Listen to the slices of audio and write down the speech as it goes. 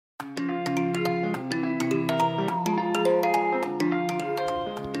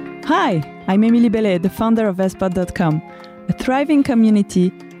Hi, I'm Emily Bellet, the founder of Vestpod.com, a thriving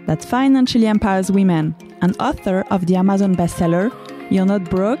community that financially empowers women, and author of the Amazon bestseller, You're Not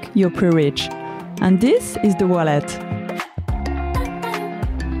Broke, You're Pre-Rich. And this is The Wallet.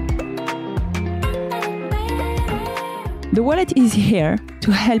 The Wallet is here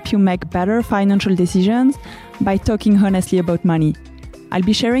to help you make better financial decisions by talking honestly about money. I'll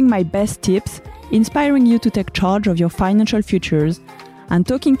be sharing my best tips, inspiring you to take charge of your financial futures, and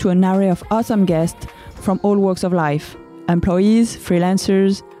talking to an array of awesome guests from all walks of life: employees,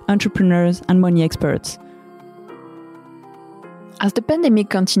 freelancers, entrepreneurs, and money experts. As the pandemic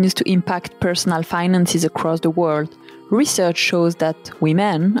continues to impact personal finances across the world, research shows that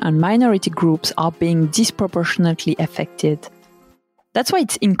women and minority groups are being disproportionately affected. That's why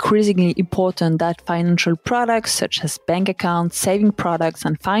it's increasingly important that financial products such as bank accounts, saving products,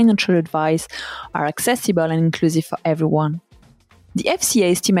 and financial advice are accessible and inclusive for everyone. The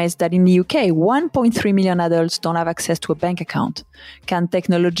FCA estimates that in the UK, 1.3 million adults don't have access to a bank account. Can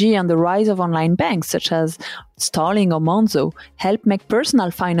technology and the rise of online banks such as Starling or Monzo help make personal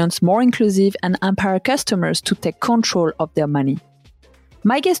finance more inclusive and empower customers to take control of their money?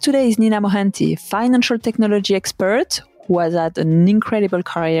 My guest today is Nina Mohanty, financial technology expert who has had an incredible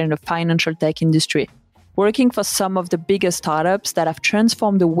career in the financial tech industry, working for some of the biggest startups that have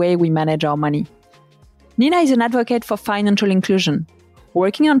transformed the way we manage our money. Nina is an advocate for financial inclusion,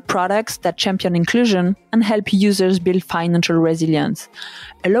 working on products that champion inclusion and help users build financial resilience,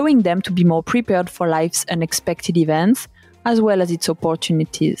 allowing them to be more prepared for life's unexpected events as well as its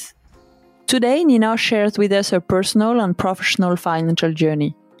opportunities. Today, Nina shares with us her personal and professional financial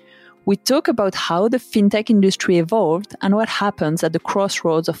journey. We talk about how the fintech industry evolved and what happens at the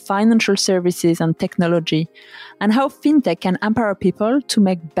crossroads of financial services and technology, and how fintech can empower people to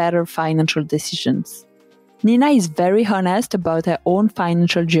make better financial decisions. Nina is very honest about her own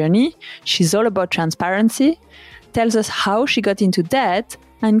financial journey. She's all about transparency, tells us how she got into debt,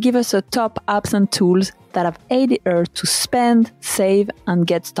 and gives us her top apps and tools that have aided her to spend, save, and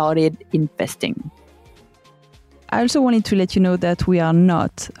get started investing. I also wanted to let you know that we are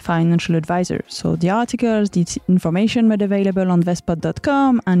not financial advisors. So the articles, the information made available on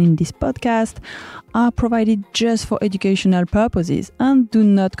Vestpod.com and in this podcast are provided just for educational purposes and do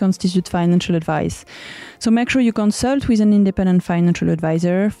not constitute financial advice. So make sure you consult with an independent financial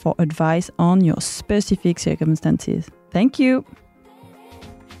advisor for advice on your specific circumstances. Thank you.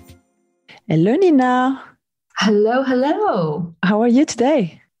 Hello, Nina. Hello, hello. How are you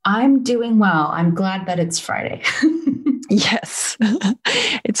today? I'm doing well. I'm glad that it's Friday. Yes.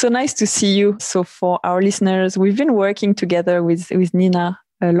 It's so nice to see you. So for our listeners, we've been working together with Nina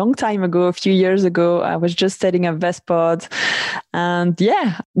a long time ago, a few years ago. I was just setting up Vestpod, and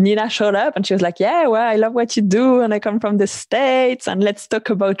Nina showed up and she was like, I love what you do. And I come from the States and let's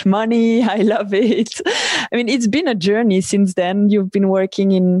talk about money. I love it. I mean, it's been a journey since then. You've been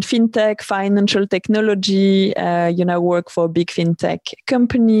working in fintech, financial technology, work for a big fintech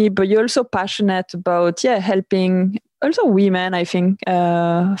company, but you're also passionate about, helping also women, I think,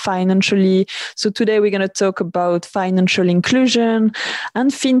 financially. So today we're going to talk about financial inclusion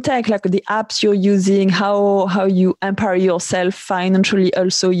and fintech, like the apps you're using, how you empower yourself financially,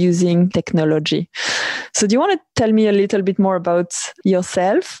 also using technology. So do you want to tell me a little bit more about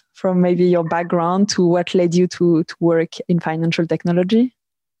yourself, from maybe your background to what led you to work in financial technology?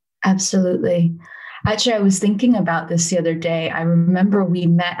 Absolutely. Actually, I was thinking about this the other day. I remember we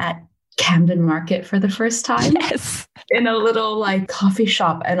met at Camden Market for the first time. Yes. In a little coffee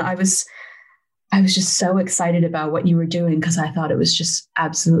shop. And I was just so excited about what you were doing because I thought it was just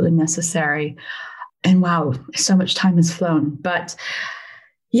absolutely necessary. And wow, so much time has flown. But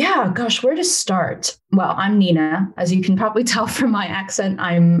where to start? Well, I'm Nina. As you can probably tell from my accent,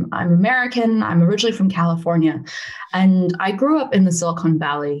 I'm American. I'm originally from California. And I grew up in the Silicon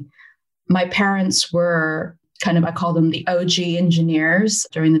Valley. My parents were I call them the OG engineers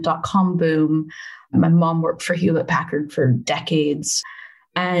during the dot-com boom. My mom worked for Hewlett-Packard for decades.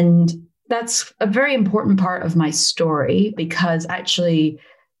 And that's a very important part of my story because actually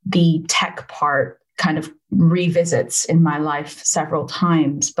the tech part kind of revisits in my life several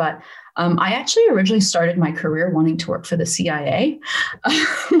times. But I actually originally started my career wanting to work for the CIA.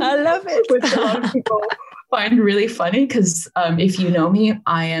 I love it. Which a lot of people find really funny because if you know me,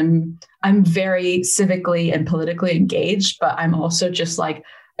 I'm very civically and politically engaged, but I'm also just a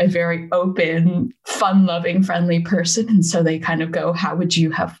very open, fun-loving, friendly person. And so they kind of go, how would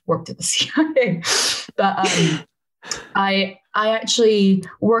you have worked at the CIA? But I actually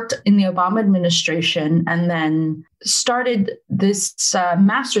worked in the Obama administration and then started this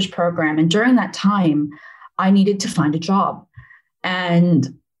master's program. And during that time, I needed to find a job.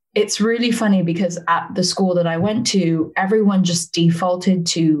 And It's really funny because at the school that I went to, everyone just defaulted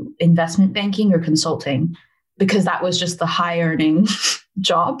to investment banking or consulting because that was just the high earning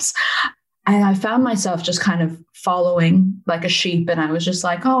jobs. And I found myself just kind of following like a sheep. And I was just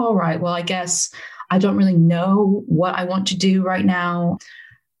like, oh, all right, well, I guess I don't really know what I want to do right now.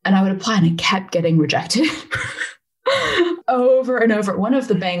 And I would apply and I kept getting rejected over and over. One of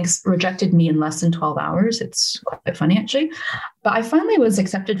the banks rejected me in less than 12 hours. It's quite funny, actually. But I finally was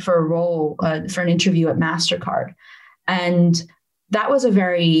accepted for a role for an interview at MasterCard. And that was a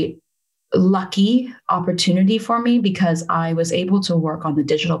very lucky opportunity for me because I was able to work on the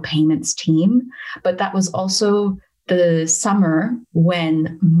digital payments team. But that was also the summer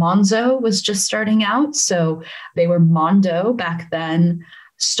when Monzo was just starting out. So they were Mondo back then.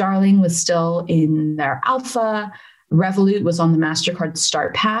 Starling was still in their alpha. Revolut was on the MasterCard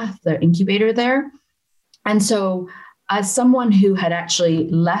start path, the incubator there. And so as someone who had actually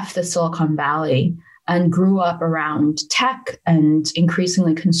left the Silicon Valley and grew up around tech and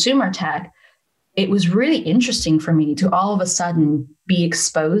increasingly consumer tech, it was really interesting for me to all of a sudden be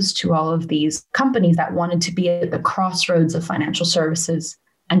exposed to all of these companies that wanted to be at the crossroads of financial services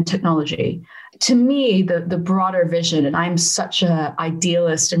and technology. To me, the broader vision, and I'm such an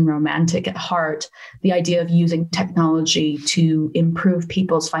idealist and romantic at heart, the idea of using technology to improve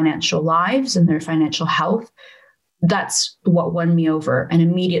people's financial lives and their financial health, that's what won me over. And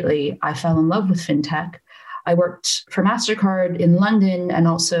immediately I fell in love with fintech. I worked for MasterCard in London and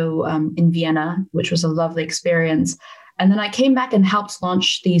also in Vienna, which was a lovely experience. And then I came back and helped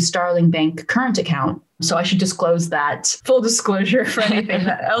launch the Starling Bank current account. So I should disclose that, full disclosure for anything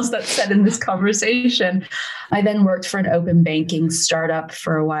else that's said in this conversation. I then worked for an open banking startup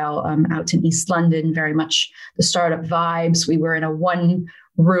for a while out in East London, very much the startup vibes. We were in a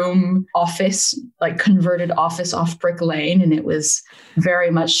one-room office, like converted office off Brick Lane. And it was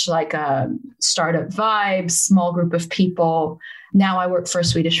very much like a startup vibe, small group of people. Now I work for a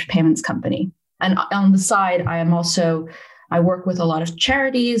Swedish payments company. And on the side, I work with a lot of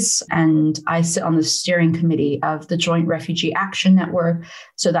charities and I sit on the steering committee of the Joint Refugee Action Network.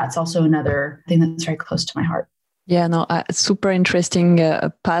 So that's also another thing that's very close to my heart. Yeah, no, super interesting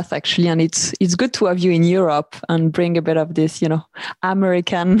path actually, and it's good to have you in Europe and bring a bit of this,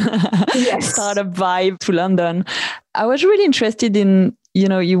 American startup vibe to London. I was really interested in,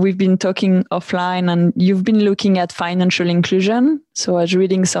 we've been talking offline, and you've been looking at financial inclusion. So I was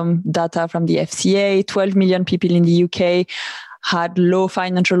reading some data from the FCA. 12 million people in the UK had low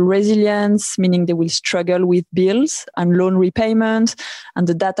financial resilience, meaning they will struggle with bills and loan repayment. And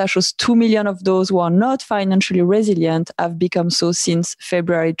the data shows 2 million of those who are not financially resilient have become so since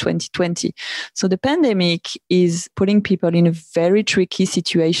February 2020. So the pandemic is putting people in a very tricky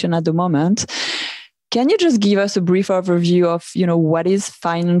situation at the moment. Can you just give us a brief overview of, what is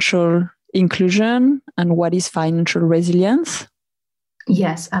financial inclusion and what is financial resilience?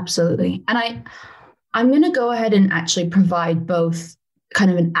 Yes, absolutely. And I'm going to go ahead and actually provide both kind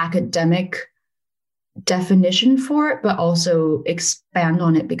of an academic definition for it, but also expand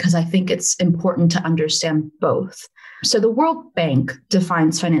on it because I think it's important to understand both. So the World Bank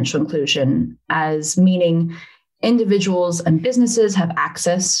defines financial inclusion as meaning individuals and businesses have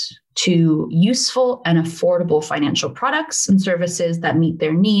access to useful and affordable financial products and services that meet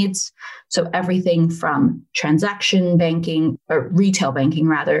their needs. So everything from transaction banking, or retail banking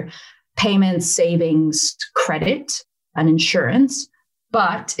rather, payments, savings, credit, and insurance,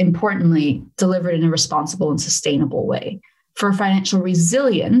 but importantly, delivered in a responsible and sustainable way. For financial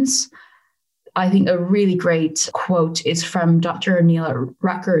resilience, I think a really great quote is from Dr. O'Neill at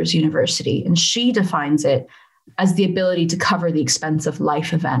Rutgers University, and she defines it as the ability to cover the expense of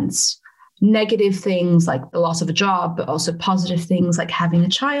life events. Negative things like the loss of a job, but also positive things like having a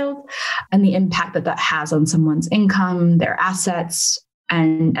child and the impact that has on someone's income, their assets,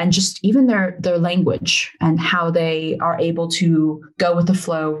 and just even their language and how they are able to go with the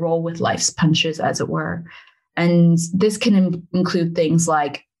flow, roll with life's punches, as it were. And this can include things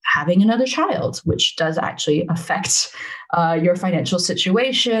like having another child, which does actually affect your financial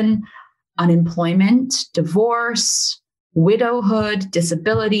situation, unemployment, divorce, widowhood,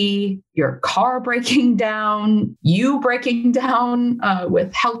 disability, your car breaking down, you breaking down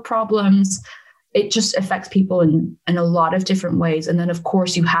with health problems. It just affects people in a lot of different ways. And then, of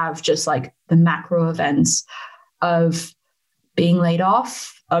course, you have just like the macro events of being laid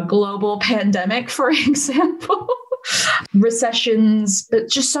off, a global pandemic, for example, recessions, but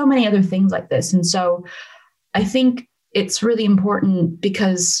just so many other things like this. And so I think it's really important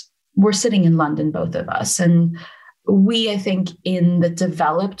because we're sitting in London, both of us. And we, I think, in the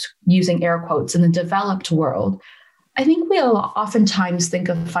developed, using air quotes, in the developed world, I think we'll oftentimes think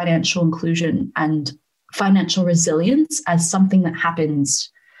of financial inclusion and financial resilience as something that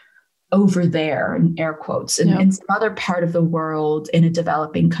happens over there, in air quotes, in some other part of the world, in a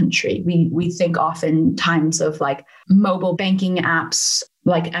developing country. We think oftentimes of like mobile banking apps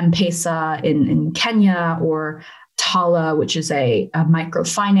like M-Pesa in Kenya, or Tala, which is a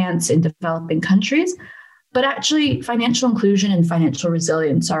microfinance in developing countries. But actually, financial inclusion and financial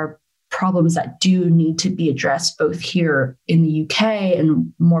resilience are problems that do need to be addressed both here in the UK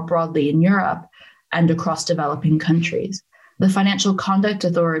and more broadly in Europe and across developing countries. The Financial Conduct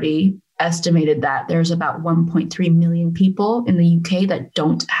Authority estimated that there's about 1.3 million people in the UK that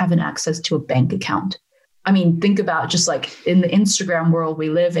don't have an access to a bank account. I mean, think about just like in the Instagram world we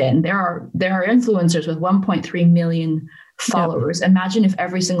live in, there are influencers with 1.3 million followers. Yep. Imagine if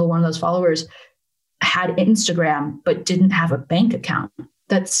every single one of those followers had Instagram but didn't have a bank account.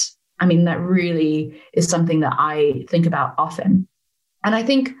 That really is something that I think about often. And I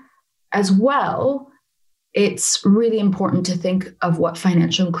think as well, it's really important to think of what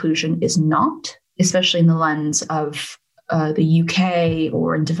financial inclusion is not, especially in the lens of the UK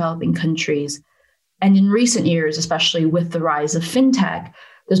or in developing countries. And in recent years, especially with the rise of fintech,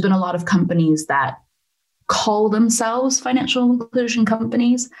 there's been a lot of companies that call themselves financial inclusion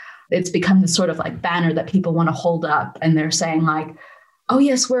companies. It's become this sort of like banner that people want to hold up, and they're saying like, oh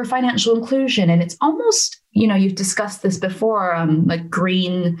yes, we're financial inclusion. And it's almost, you've discussed this before, like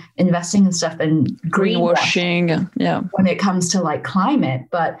green investing and stuff, and greenwashing. Yeah. When it comes to like climate,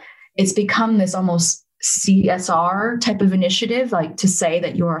 but it's become this almost CSR type of initiative, like to say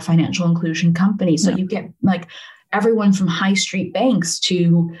that you're a financial inclusion company. So you get like everyone from high street banks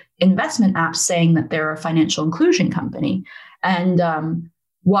to investment apps saying that they're a financial inclusion company. And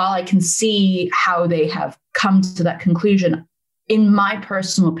while I can see how they have come to that conclusion, in my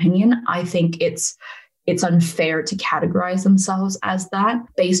personal opinion, I think it's unfair to categorize themselves as that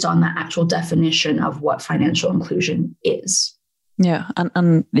based on the actual definition of what financial inclusion is. Yeah.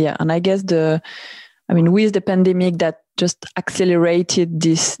 And I guess with the pandemic, that just accelerated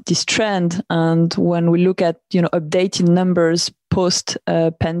this trend. And when we look at, updated numbers post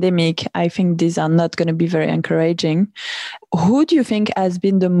pandemic, I think these are not going to be very encouraging. Who do you think has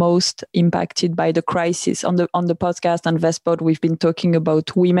been the most impacted by the crisis? On the podcast and Vestpod, we've been talking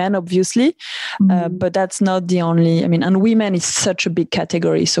about women, obviously, but that's not the only. And women is such a big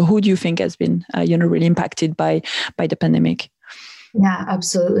category. So who do you think has been, really impacted by the pandemic? Yeah,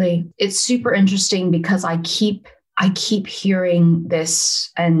 absolutely. It's super interesting because I keep hearing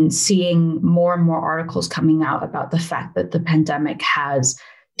this and seeing more and more articles coming out about the fact that the pandemic has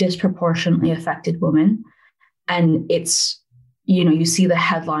disproportionately affected women. And it's, you see the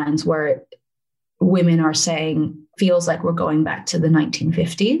headlines where women are saying, feels like we're going back to the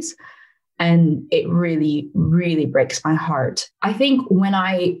 1950s. And it really, really breaks my heart. I think when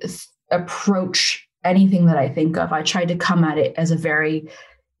I approach anything that I think of, I try to come at it as a very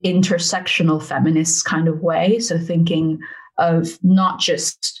intersectional feminist kind of way. So thinking of not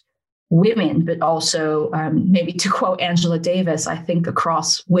just women, but also maybe to quote Angela Davis, I think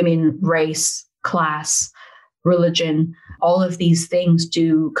across women, race, class, religion, all of these things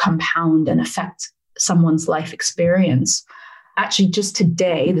do compound and affect someone's life experience. Actually, just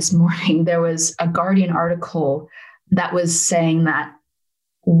today, this morning, there was a Guardian article that was saying that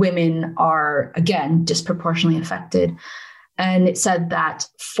women are, again, disproportionately affected. And it said that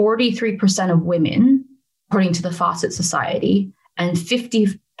 43% of women, according to the Fawcett Society, and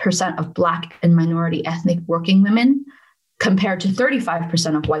 50% of Black and minority ethnic working women, compared to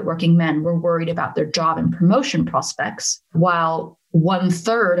 35% of white working men, were worried about their job and promotion prospects, while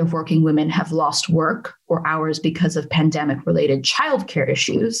 1/3 of working women have lost work or hours because of pandemic-related childcare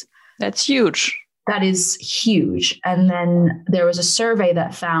issues. That's huge. That is huge. And then there was a survey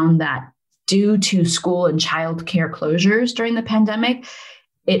that found that due to school and childcare closures during the pandemic,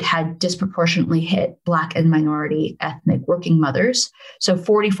 it had disproportionately hit Black and minority ethnic working mothers. So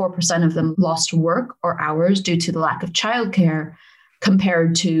 44% of them lost work or hours due to the lack of childcare,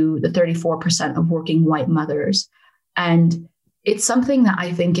 compared to the 34% of working white mothers. And it's something that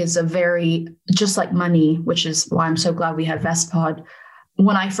I think is just like money, which is why I'm so glad we have Vestpod.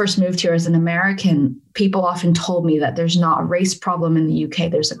 When I first moved here as an American, people often told me that there's not a race problem in the UK,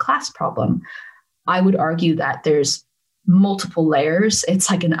 there's a class problem. I would argue that there's multiple layers. It's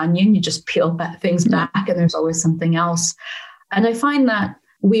like an onion. You just peel things back and there's always something else. And I find that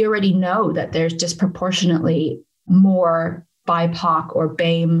we already know that there's disproportionately more BIPOC or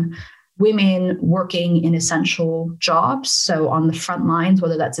BAME women working in essential jobs. So on the front lines,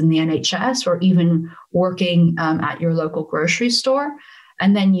 whether that's in the NHS or even working at your local grocery store.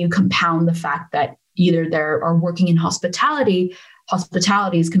 And then you compound the fact that either they are working in hospitality.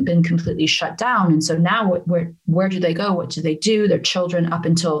 Hospitality has been completely shut down. And so now where do they go? What do they do? Their children up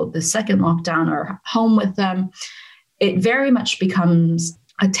until the second lockdown are home with them. It very much becomes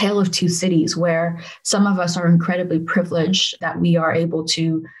a tale of two cities where some of us are incredibly privileged that we are able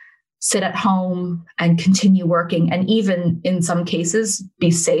to sit at home and continue working, and even in some cases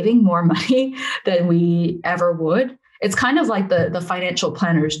be saving more money than we ever would. It's kind of like the financial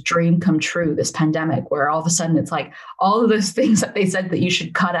planner's dream come true, this pandemic, where all of a sudden it's like all of those things that they said that you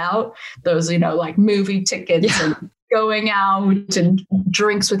should cut out, those, like movie tickets and going out and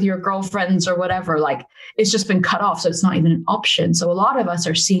drinks with your girlfriends or whatever, like it's just been cut off. So it's not even an option. So a lot of us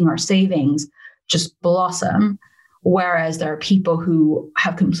are seeing our savings just blossom, whereas there are people who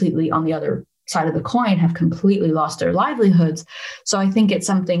have completely, on the other side of the coin, have completely lost their livelihoods. So I think it's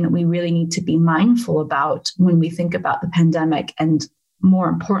something that we really need to be mindful about when we think about the pandemic, and more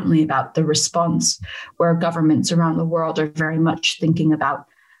importantly about the response, where governments around the world are very much thinking about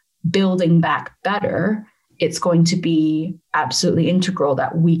building back better. It's going to be absolutely integral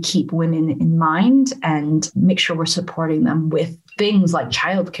that we keep women in mind and make sure we're supporting them with things like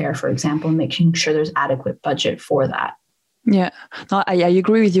childcare, for example, making sure there's adequate budget for that. Yeah, no, I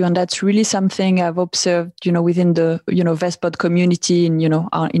agree with you. And that's really something I've observed, within the, Vestpod community and, in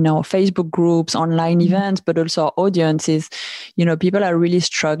our Facebook groups, online events, but also our audiences, people are really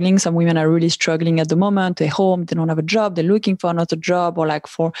struggling. Some women are really struggling at the moment. They're home, they don't have a job, they're looking for another job or like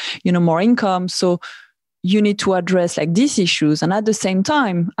for, more income. So you need to address like these issues. And at the same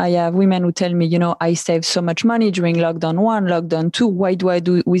time, I have women who tell me, I saved so much money during lockdown 1, lockdown 2. Why do I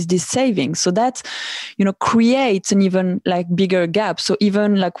do with this savings? So that, creates an even like bigger gap. So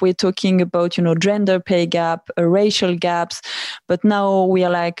even like we're talking about, gender pay gap, racial gaps, but now we are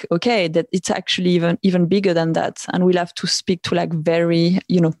like, okay, that it's actually even bigger than that. And we'll have to speak to like very,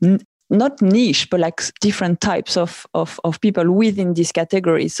 not niche, but like different types of people within this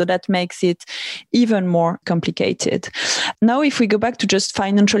category. So that makes it even more complicated. Now, if we go back to just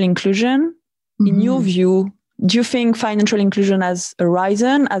financial inclusion, in your view, do you think financial inclusion has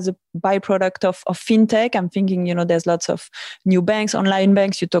arisen as a byproduct of fintech? I'm thinking, there's lots of new banks, online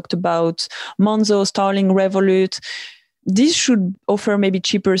banks. You talked about Monzo, Starling, Revolut. These should offer maybe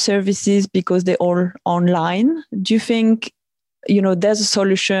cheaper services because they're all online. Do you think there's a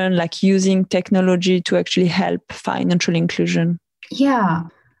solution like using technology to actually help financial inclusion? Yeah,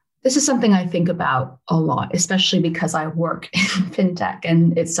 this is something I think about a lot, especially because I work in fintech,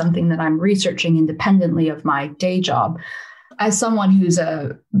 and it's something that I'm researching independently of my day job. As someone who's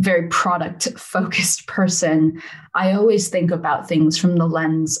a very product-focused person, I always think about things from the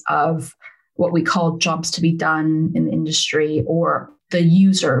lens of what we call jobs to be done in the industry, or the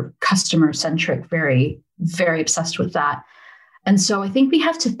user, customer-centric, very, very obsessed with that. And so I think we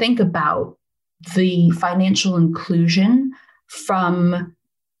have to think about the financial inclusion from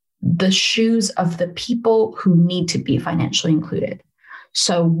the shoes of the people who need to be financially included.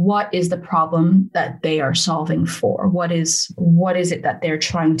 So what is the problem that they are solving for? What is it that they're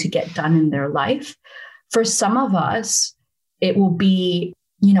trying to get done in their life? For some of us, it will be,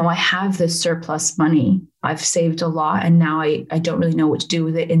 I have this surplus money. I've saved a lot, and now I don't really know what to do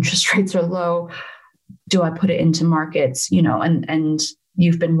with it. Interest rates are low. Do I put it into markets, and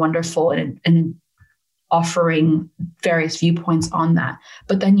you've been wonderful in offering various viewpoints on that.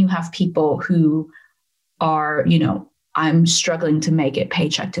 But then you have people who are, I'm struggling to make it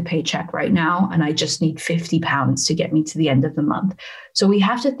paycheck to paycheck right now, and I just need £50 to get me to the end of the month. So we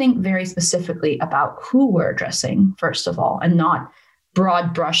have to think very specifically about who we're addressing, first of all, and not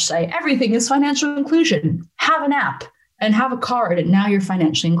broad brush say, everything is financial inclusion. Have an app and have a card, and now you're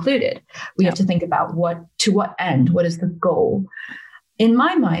financially included. We have to think about to what end, what is the goal? In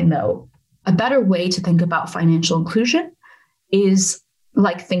my mind, though, a better way to think about financial inclusion is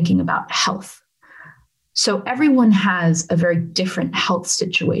like thinking about health. So everyone has a very different health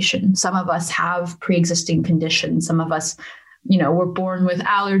situation. Some of us have pre-existing conditions. Some of us, were born with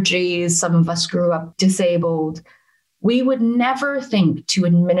allergies. Some of us grew up disabled. We would never think to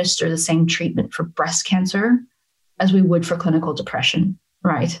administer the same treatment for breast cancer as we would for clinical depression,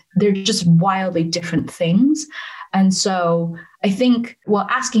 right? They're just wildly different things. And so I think,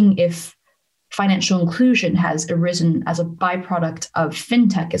 asking if financial inclusion has arisen as a byproduct of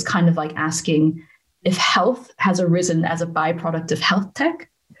fintech is kind of like asking if health has arisen as a byproduct of health tech.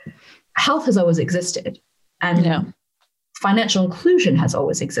 Health has always existed, and financial inclusion has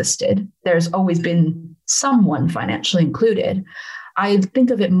always existed. There's always been someone financially included. I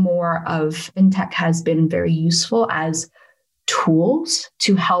think of it more of fintech has been very useful as tools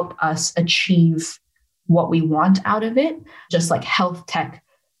to help us achieve what we want out of it, just like health tech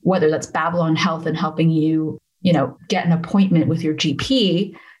whether that's Babylon Health and helping you, get an appointment with your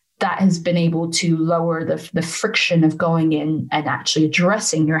GP, that has been able to lower the friction of going in and actually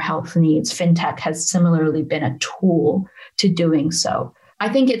addressing your health needs. FinTech has similarly been a tool to doing so. I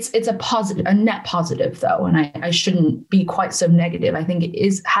think it's a net positive though, and I shouldn't be quite so negative. I think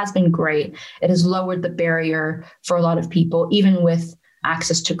has been great. It has lowered the barrier for a lot of people, even with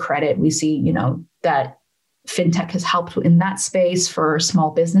access to credit. We see, that FinTech has helped in that space for small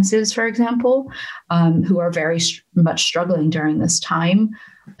businesses, for example, who are very much struggling during this time.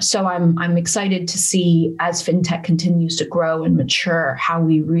 So I'm excited to see, as FinTech continues to grow and mature, how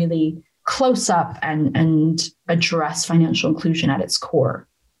we really close up and address financial inclusion at its core.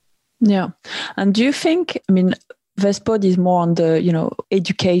 Yeah. And do you think, Vestpod is more on the,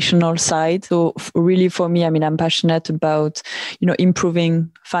 educational side. So really for me, I'm passionate about,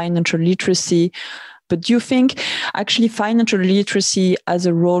 improving financial literacy. But do you think actually financial literacy has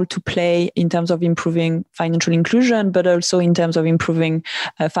a role to play in terms of improving financial inclusion, but also in terms of improving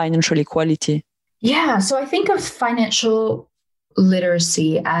financial equality? Yeah. So I think of financial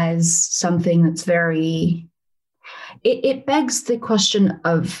literacy as something that's it begs the question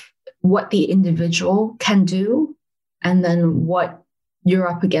of what the individual can do and then what you're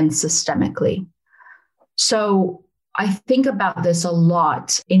up against systemically. So I think about this a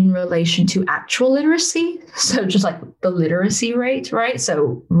lot in relation to actual literacy. So just like the literacy rate, right?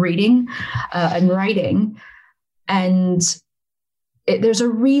 So reading and writing. And there's a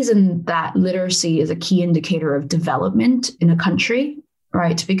reason that literacy is a key indicator of development in a country,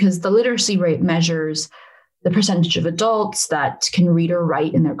 right? Because the literacy rate measures the percentage of adults that can read or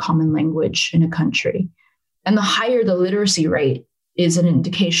write in their common language in a country. And the higher the literacy rate is an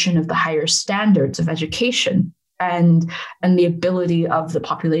indication of the higher standards of education and the ability of the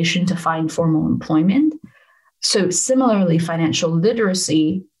population to find formal employment. So similarly, financial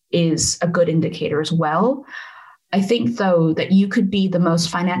literacy is a good indicator as well. I think, though, that you could be the most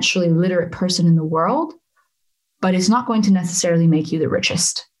financially literate person in the world, but it's not going to necessarily make you the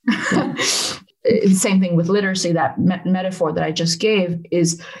richest. Yeah. Same thing with literacy. That metaphor that I just gave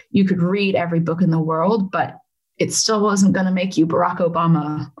is you could read every book in the world, but it still wasn't going to make you Barack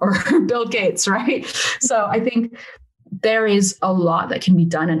Obama or Bill Gates, right? So I think there is a lot that can be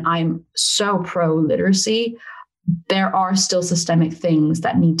done, and I'm so pro literacy. There are still systemic things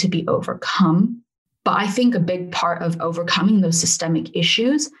that need to be overcome. But I think a big part of overcoming those systemic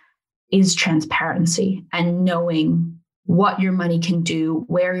issues is transparency and knowing what your money can do,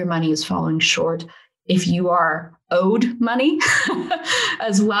 where your money is falling short. If you are owed money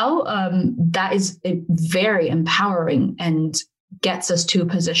as well, that is very empowering and gets us to a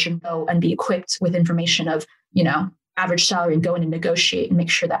position to go and be equipped with information of, average salary and go in and negotiate and make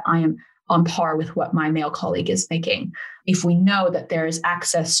sure that I am on par with what my male colleague is making. If we know that there is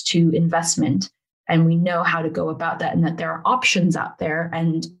access to investment and we know how to go about that and that there are options out there,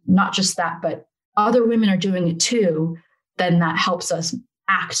 and not just that, but other women are doing it too, then that helps us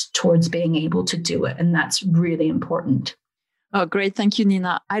act towards being able to do it. And that's really important. Oh, great. Thank you,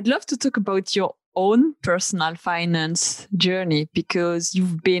 Nina. I'd love to talk about your own personal finance journey because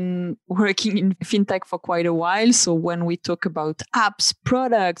you've been working in fintech for quite a while. So when we talk about apps,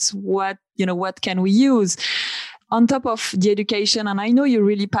 products, what can we use? On top of the education, and I know you're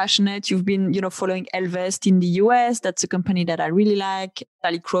really passionate, you've been, following Elvest in the US. That's a company that I really like.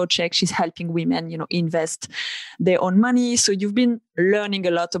 Sally Krawcheck, she's helping women, invest their own money. So you've been learning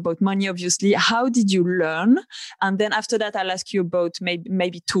a lot about money, obviously. How did you learn? And then after that, I'll ask you about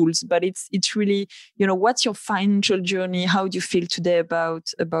maybe tools, but it's really, what's your financial journey? How do you feel today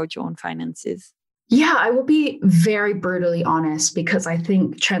about your own finances? Yeah, I will be very brutally honest because I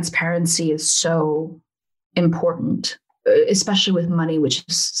think transparency is so important, especially with money, which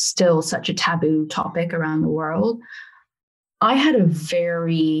is still such a taboo topic around the world. I had a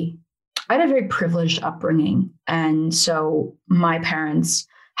very privileged upbringing. And so my parents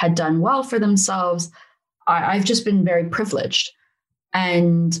had done well for themselves. I've just been very privileged.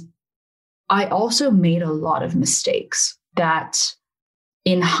 And I also made a lot of mistakes that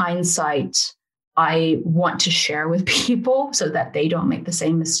in hindsight, I want to share with people so that they don't make the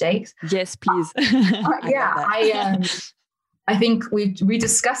same mistakes. Yes, please. I think we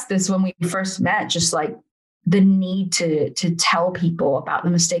discussed this when we first met, just like the need to tell people about the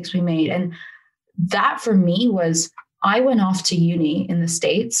mistakes we made. And that for me was, I went off to uni in the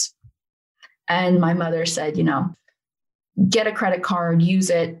States and my mother said, get a credit card, use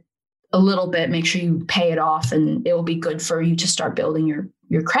it a little bit, make sure you pay it off and it will be good for you to start building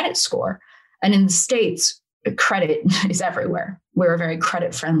your credit score. And in the States, credit is everywhere. We're a very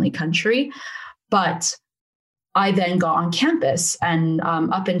credit-friendly country. But I then got on campus, and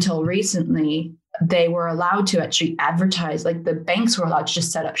up until recently, they were allowed to actually advertise, like the banks were allowed to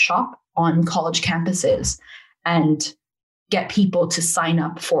just set up shop on college campuses and get people to sign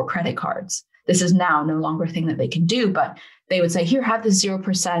up for credit cards. This is now no longer a thing that they can do, but they would say, here, have the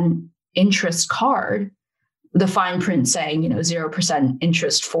 0% interest card, the fine print saying, 0%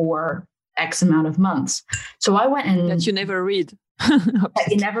 interest for X amount of months. So I went and... That you never read.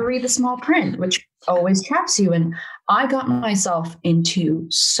 You never read the small print, which always traps you. And I got myself into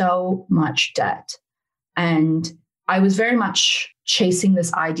so much debt. And I was very much chasing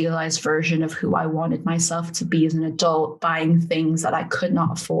this idealized version of who I wanted myself to be as an adult, buying things that I could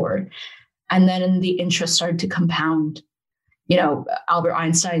not afford. And then the interest started to compound. Albert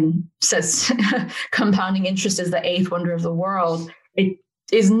Einstein says compounding interest is the eighth wonder of the world. It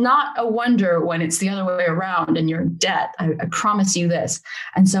is not a wonder when it's the other way around and you're in debt. I promise you this.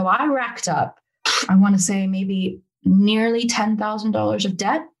 And so I racked up, I want to say maybe nearly $10,000 of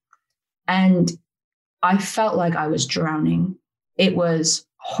debt. And I felt like I was drowning. It was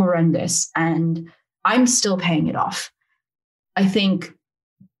horrendous. And I'm still paying it off. I think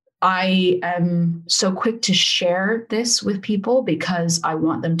I am so quick to share this with people because I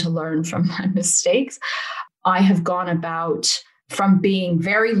want them to learn from my mistakes. I have gone about from being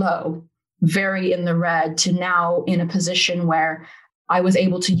very low, very in the red, to now in a position where I was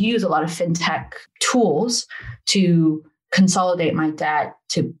able to use a lot of fintech tools to consolidate my debt,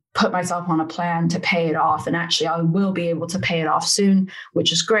 to put myself on a plan to pay it off. And actually, I will be able to pay it off soon,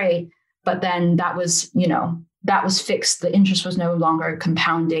 which is great. But then that was fixed. The interest was no longer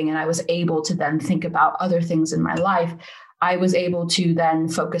compounding. And I was able to then think about other things in my life. I was able to then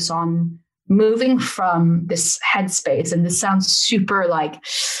focus on moving from this headspace. And this sounds super like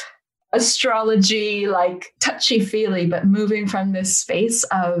astrology, like touchy-feely, but moving from this space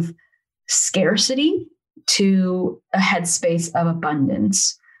of scarcity to a headspace of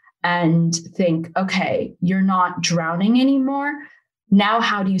abundance, and think, okay, you're not drowning anymore. Now,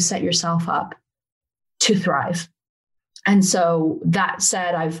 how do you set yourself up to thrive? And so that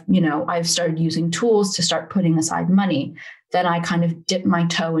said, I've started using tools to start putting aside money. Then I kind of dipped my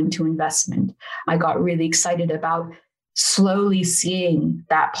toe into investment. I got really excited about slowly seeing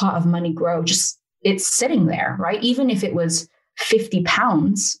that pot of money grow. Just it's sitting there, right? Even if it was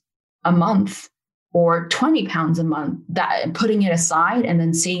 £50 a month or £20 a month, that putting it aside and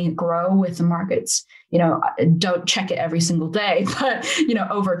then seeing it grow with the markets, don't check it every single day, but,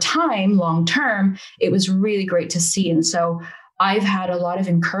 over time, long term, it was really great to see. And so I've had a lot of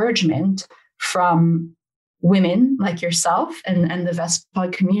encouragement from women like yourself and the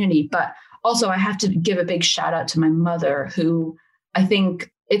Vestpod community. But also I have to give a big shout out to my mother, who I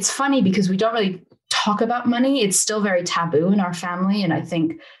think it's funny because we don't really talk about money. It's still very taboo in our family. And I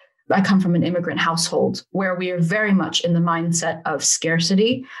think I come from an immigrant household where we are very much in the mindset of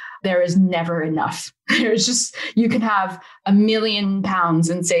scarcity. There is never enough. There's just, you can have £1 million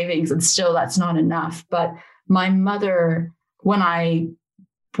in savings and still that's not enough. But my mother, when I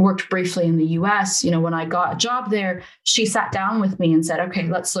worked briefly in the US, when I got a job there, she sat down with me and said, okay,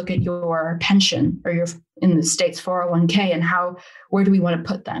 let's look at your pension or your, in the States, 401k, and where do we want to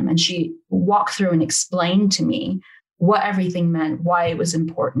put them? And she walked through and explained to me what everything meant, why it was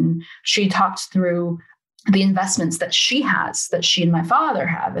important. She talked through the investments that she has, that she and my father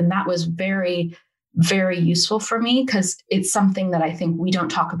have. And that was very, very useful for me because it's something that I think we don't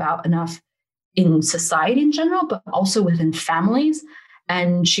talk about enough in society in general, but also within families.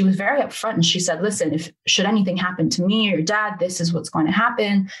 And she was very upfront and she said, listen, should anything happen to me or your dad, this is what's going to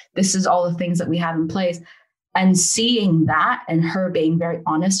happen. This is all the things that we have in place. And seeing that and her being very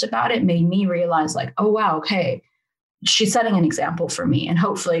honest about it made me realize like, oh, wow, okay, she's setting an example for me. And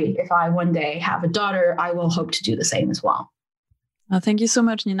hopefully if I one day have a daughter, I will hope to do the same as well. Thank you so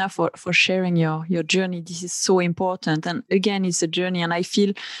much, Nina, for sharing your journey. This is so important. And again, it's a journey. And I feel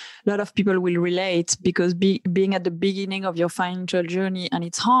a lot of people will relate because being at the beginning of your financial journey, and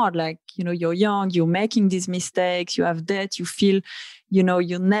it's hard, like, you're young, you're making these mistakes, you have debt, you feel,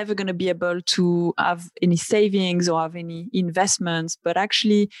 you're never going to be able to have any savings or have any investments, but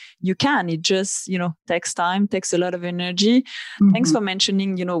actually you can. It just, takes time, takes a lot of energy. Mm-hmm. Thanks for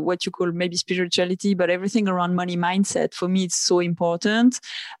mentioning, what you call maybe spirituality, but everything around money mindset. For me, it's so important.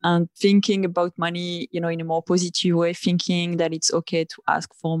 And thinking about money, in a more positive way, thinking that it's okay to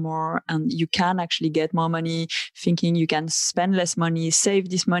ask for more and you can actually get more money, thinking you can spend less money, save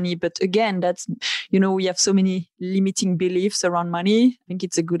this money. But again, that's, we have so many limiting beliefs around money. money. I think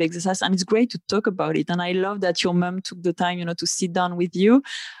it's a good exercise, and it's great to talk about it. And I love that your mom took the time, to sit down with you.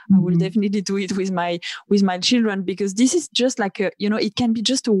 Mm-hmm. I will definitely do it with my children, because this is just like it can be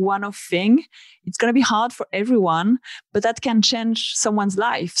just a one-off thing. It's going to be hard for everyone, but that can change someone's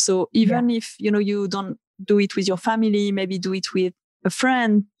life. So even if, you don't do it with your family, maybe do it with a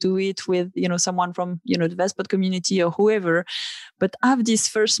friend, do it with, someone from, the Vestpod community or whoever, but have this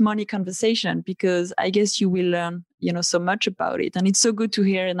first money conversation, because I guess you will learn, so much about it. And it's so good to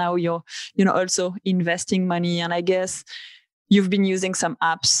hear now you're, also investing money. And I guess you've been using some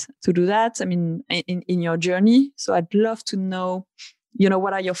apps to do that. I mean, in your journey. So I'd love to know,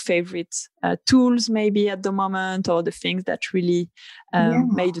 what are your favorite tools maybe at the moment, or the things that really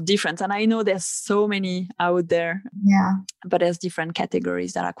made a difference? And I know there's so many out there, but there's different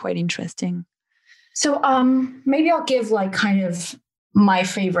categories that are quite interesting. So maybe I'll give like kind of my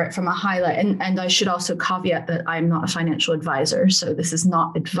favorite from a highlight. And I should also caveat that I'm not a financial advisor, so this is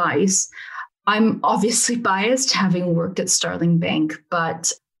not advice. I'm obviously biased, having worked at Starling Bank,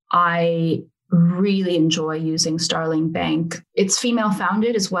 but I really enjoy using Starling Bank. It's female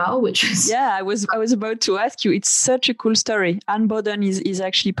founded as well, which is... Yeah, I was about to ask you. It's such a cool story. Anne Boden is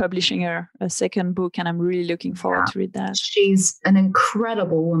actually publishing a second book, and I'm really looking forward to read that. She's an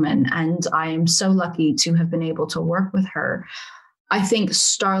incredible woman, and I am so lucky to have been able to work with her. I think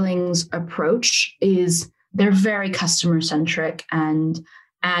Starling's approach is they're very customer centric, and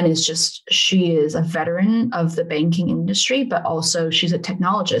Anne she is a veteran of the banking industry, but also she's a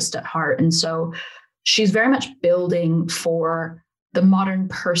technologist at heart. And so she's very much building for the modern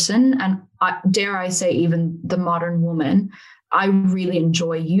person, and dare I say, even the modern woman. I really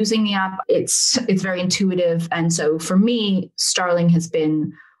enjoy using the app. It's very intuitive. And so for me, Starling has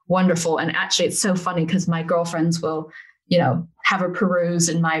been wonderful. And actually, it's so funny because my girlfriends will, have a peruse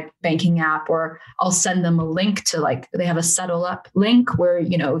in my banking app, or I'll send them a link to they have a settle up link where,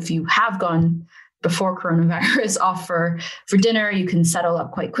 if you have gone before coronavirus off for dinner, you can settle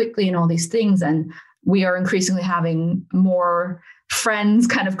up quite quickly and all these things. And we are increasingly having more friends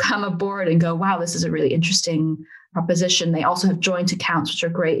kind of come aboard and go, wow, this is a really interesting proposition. They also have joint accounts, which are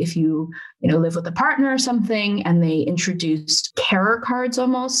great if you live with a partner or something. And they introduced carer cards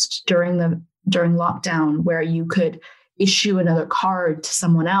almost during lockdown, where you could issue another card to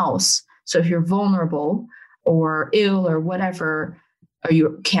someone else. So if you're vulnerable or ill or whatever, or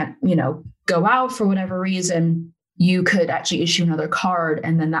you can't, go out for whatever reason, you could actually issue another card,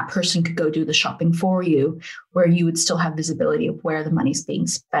 and then that person could go do the shopping for you, where you would still have visibility of where the money's being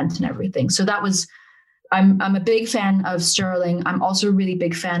spent and everything. So I'm a big fan of Starling. I'm also a really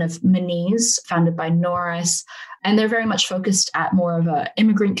big fan of Monese, founded by Norris. And they're very much focused at more of an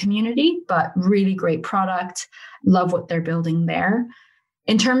immigrant community, but really great product. Love what they're building there.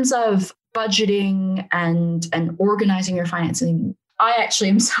 In terms of budgeting and organizing your financing, I actually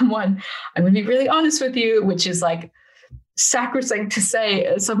am someone, I'm going to be really honest with you, which is like sacrosanct to say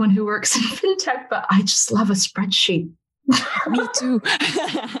as someone who works in fintech, but I just love a spreadsheet. Me too.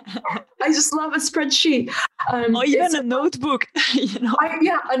 I just love a spreadsheet. Or even a notebook,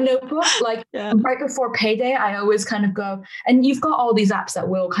 a notebook. Right before payday, I always kind of go, and you've got all these apps that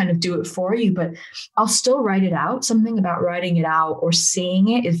will kind of do it for you, but I'll still write it out. Something about writing it out or seeing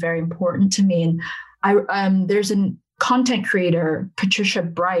it is very important to me. And there's a content creator, Patricia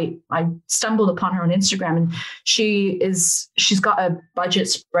Bright. I stumbled upon her on Instagram, and she's got a budget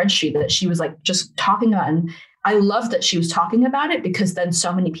spreadsheet that she was just talking about. And I love that she was talking about it, because then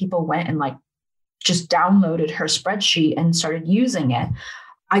so many people went and just downloaded her spreadsheet and started using it.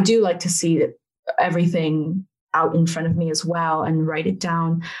 I do like to see everything out in front of me as well and write it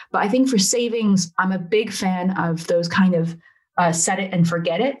down. But I think for savings, I'm a big fan of those kind of set it and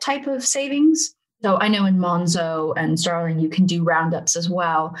forget it type of savings. So I know in Monzo and Starling, you can do roundups as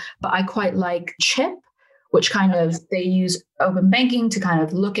well, but I quite like Chip, which kind of, they use open banking to kind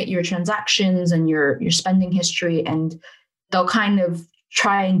of look at your transactions and your spending history, and they'll kind of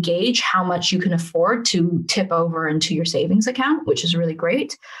try and gauge how much you can afford to tip over into your savings account, which is really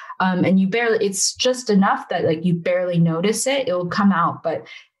great. And it's just enough that you barely notice it. It'll come out, but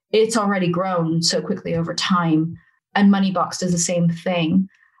it's already grown so quickly over time. And Moneybox does the same thing.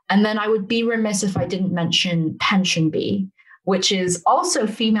 And then I would be remiss if I didn't mention Pension Bee, which is also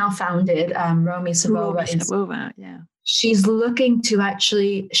female founded. Romy Savova she's looking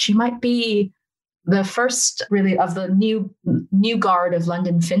to she might be the first really of the new guard of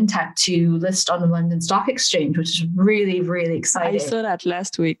London fintech to list on the London Stock Exchange, which is really, really exciting. I saw that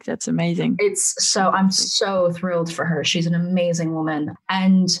last week. That's amazing. I'm so thrilled for her. She's an amazing woman.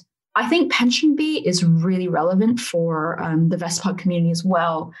 And I think Pension Bee is really relevant for the Vestpod community as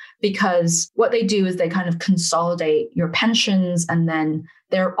well, because what they do is they kind of consolidate your pensions, and then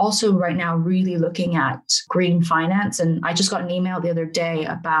they're also right now really looking at green finance. And I just got an email the other day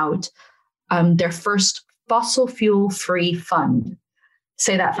about their first fossil fuel free fund.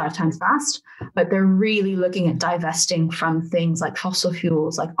 Say that 5 times fast, but they're really looking at divesting from things like fossil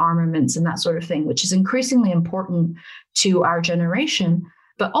fuels, like armaments and that sort of thing, which is increasingly important to our generation.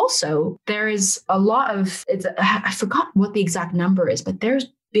 But also there is a lot of, I forgot what the exact number is, but there's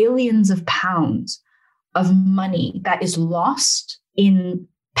billions of pounds of money that is lost in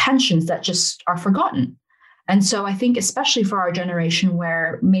pensions that just are forgotten. And so I think especially for our generation,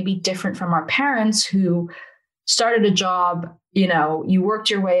 where maybe different from our parents who started a job, you worked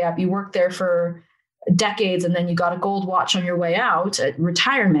your way up, you worked there for decades, and then you got a gold watch on your way out at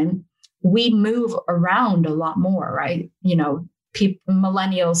retirement. We move around a lot more, right?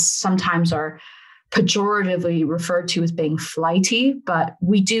 Millennials sometimes are pejoratively referred to as being flighty, but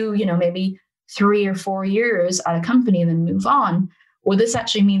we do, maybe 3 or 4 years at a company and then move on. Well, this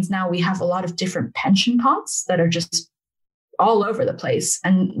actually means now we have a lot of different pension pots that are just all over the place.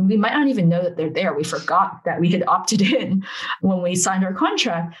 And we might not even know that they're there. We forgot that we had opted in when we signed our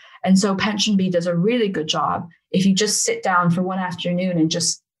contract. And so Pension Bee does a really good job. If you just sit down for one afternoon and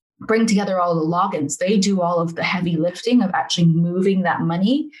just bring together all the logins, they do all of the heavy lifting of actually moving that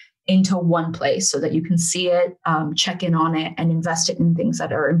money into one place so that you can see it, check in on it, and invest it in things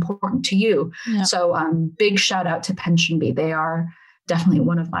that are important to you. Yeah. So big shout out to Pension Bee. They are definitely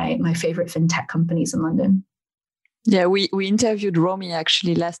one of my favorite fintech companies in London. Yeah, we interviewed Romy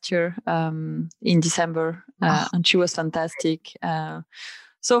actually last year in December, and she was fantastic.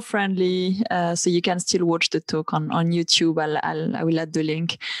 So friendly. So you can still watch the talk on YouTube. I will add the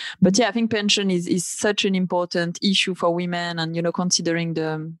link. But yeah, I think pension is such an important issue for women, and considering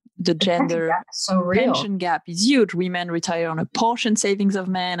the gender pension gap is huge. Women retire on a portion savings of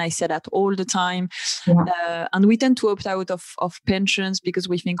men. I say that all the time. Yeah. And we tend to opt out of pensions because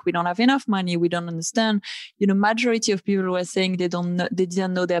we think we don't have enough money. We don't understand. Majority of people were saying they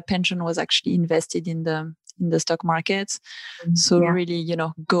didn't know their pension was actually invested in the stock markets. So really,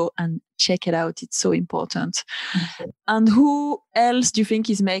 go and check it out. It's so important. Okay. And who else do you think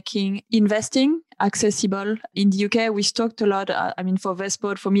is making investing accessible in the UK? We talked a lot. For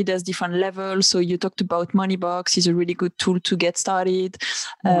Vestpod, for me, there's different levels. So you talked about Moneybox is a really good tool to get started.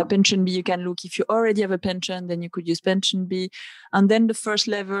 Pension Bee, you can look if you already have a pension, then you could use Pension Bee. And then the first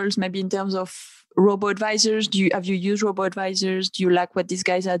levels, maybe in terms of robo-advisors, have you used robo-advisors? Do you like what these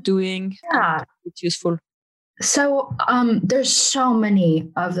guys are doing? Yeah. It's useful. So there's so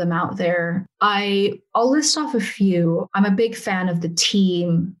many of them out there. I'll list off a few. I'm a big fan of the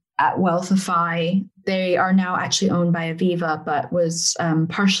team at Wealthify. They are now actually owned by Aviva, but was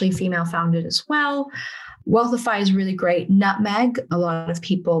partially female founded as well. Wealthify is really great. Nutmeg, a lot of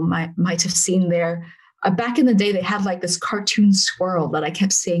people might have seen there. Back in the day, they had like this cartoon squirrel that I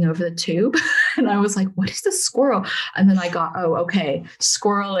kept seeing over the tube. And I was like, what is this squirrel? And then I got, okay,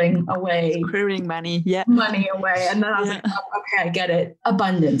 squirreling away. Squirreling money, yeah. Money away. And then I was like, okay, I get it.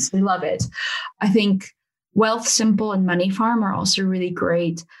 Abundance, we love it. I think Wealth Simple and Money Farm are also really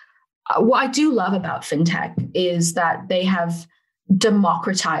great. What I do love about fintech is that they have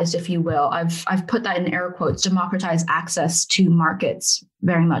democratized, if you will. I've put that in air quotes, democratized access to markets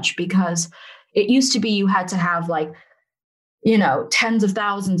very much, because it used to be you had to have tens of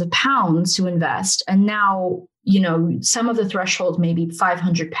thousands of pounds to invest. And now, some of the thresholds may be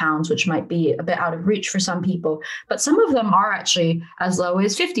 £500, which might be a bit out of reach for some people, but some of them are actually as low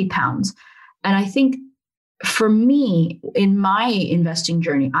as £50. And I think for me, in my investing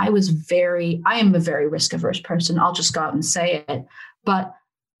journey, I am a very risk averse person. I'll just go out and say it. But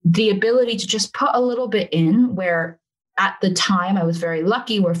the ability to just put a little bit in, where at the time I was very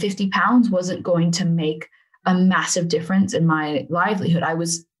lucky, where £50 wasn't going to make a massive difference in my livelihood. I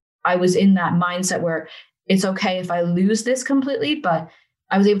was in that mindset where it's okay if I lose this completely, but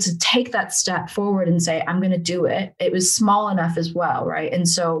I was able to take that step forward and say, I'm going to do it. It was small enough as well, right? And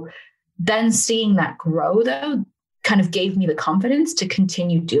so then seeing that grow, though, kind of gave me the confidence to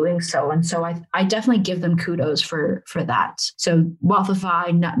continue doing so. And so I definitely give them kudos for that. So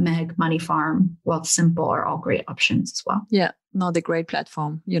Wealthify, Nutmeg, Money Farm, Wealth Simple are all great options as well. Yeah, not a great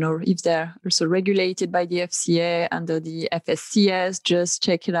platform. If they're also regulated by the FCA under the FSCS, just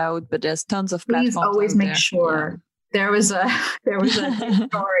check it out. But there's tons of platforms. Please always make sure. Yeah. There was a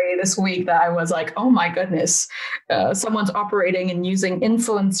story this week that I was like, oh my goodness, someone's operating and using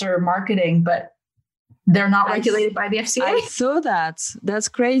influencer marketing, but they're not regulated by the FCA. I saw that. That's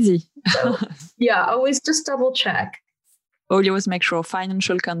crazy. So, yeah, always just double check. always make sure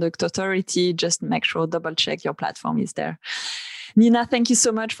Financial Conduct Authority, just make sure, double check your platform is there. Nina, thank you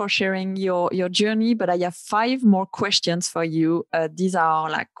so much for sharing your journey, but I have 5 more questions for you. These are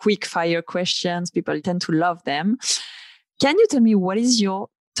like quick fire questions. People tend to love them. Can you tell me what is your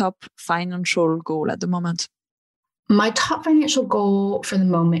top financial goal at the moment? My top financial goal for the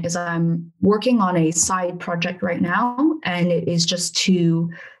moment is I'm working on a side project right now, and it is just to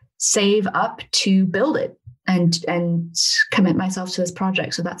save up to build it and commit myself to this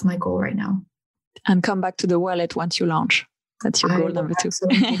project. So that's my goal right now. And come back to the wallet once you launch. That's your goal number 2. So.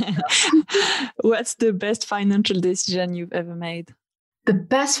 What's the best financial decision you've ever made? The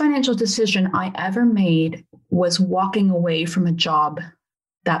best financial decision I ever made was walking away from a job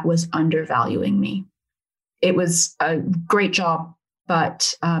that was undervaluing me. It was a great job,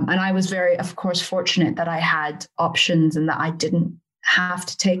 but, and I was very, of course, fortunate that I had options and that I didn't have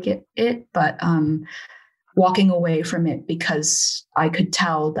to take it, but walking away from it because I could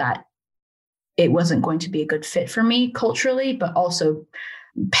tell that it wasn't going to be a good fit for me culturally, but also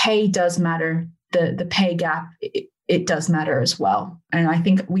pay does matter. The pay gap, it does matter as well. And I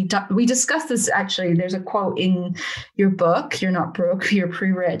think we discussed this, actually. There's a quote in your book, You're Not Broke, You're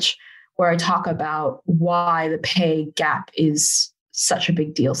Pre-Rich, where I talk about why the pay gap is such a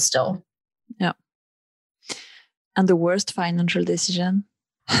big deal still. Yeah. And the worst financial decision?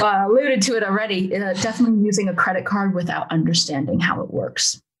 Well, I alluded to it already. Definitely using a credit card without understanding how it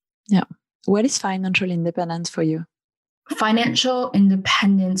works. Yeah. What is financial independence for you? Financial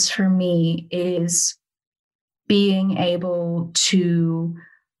independence for me is being able to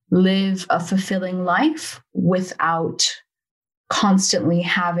live a fulfilling life without constantly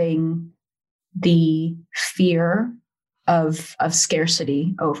having the fear of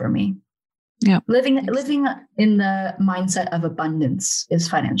scarcity over me. Yeah. Living in the mindset of abundance is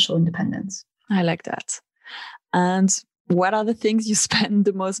financial independence. I like that. And what are the things you spend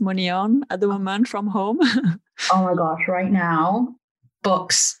the most money on at the moment from home? Oh my gosh, right now,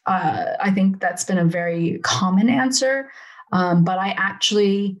 books. I think that's been a very common answer. But I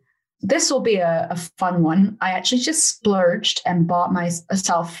actually, this will be a fun one. I actually just splurged and bought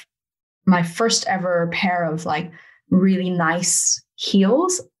myself my first ever pair of like really nice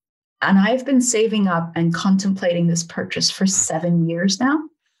heels. And I've been saving up and contemplating this purchase for 7 years now.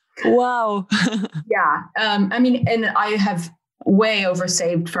 Wow. Yeah. I mean, and I have way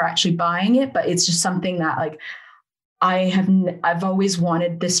oversaved for actually buying it, but it's just something that like I've always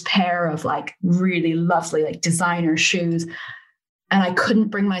wanted this pair of like really lovely like designer shoes, and I couldn't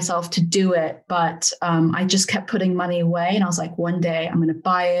bring myself to do it, but I just kept putting money away, and I was like, one day I'm going to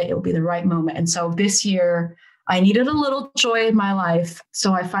buy it. It will be the right moment. And so this year I needed a little joy in my life,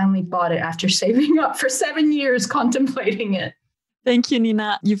 so I finally bought it after saving up for 7 years contemplating it. Thank you,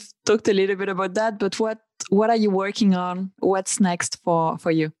 Nina. You've talked a little bit about that, but what are you working on? What's next for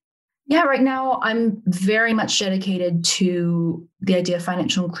you? Yeah, right now I'm very much dedicated to the idea of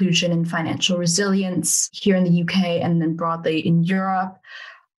financial inclusion and financial resilience here in the UK and then broadly in Europe.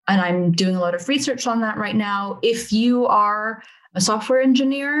 And I'm doing a lot of research on that right now. If you are a software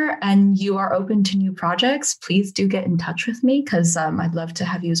engineer and you are open to new projects, please do get in touch with me, because I'd love to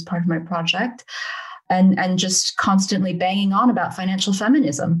have you as part of my project. And just constantly banging on about financial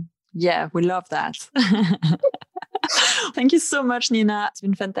feminism. Yeah, we love that. Thank you so much, Nina. It's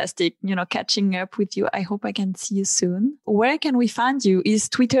been fantastic, catching up with you. I hope I can see you soon. Where can we find you? Is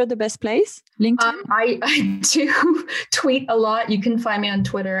Twitter the best place? LinkedIn? I do tweet a lot. You can find me on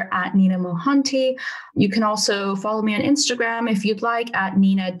Twitter at Nina Mohanty. You can also follow me on Instagram if you'd like at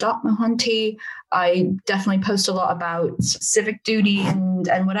nina.mohanty. I definitely post a lot about civic duty and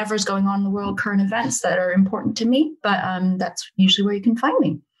whatever's going on in the world, current events that are important to me. But that's usually where you can find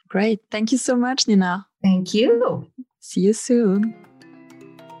me. Great. Thank you so much, Nina. Thank you. See you soon.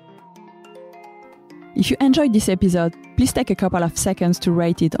 If you enjoyed this episode, please take a couple of seconds to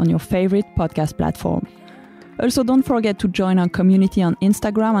rate it on your favorite podcast platform. Also, don't forget to join our community on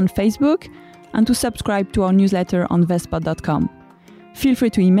Instagram and Facebook, and to subscribe to our newsletter on vestpod.com. Feel free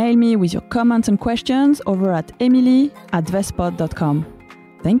to email me with your comments and questions over at emily@vestpod.com.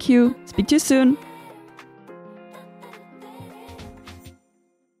 Thank you. Speak to you soon.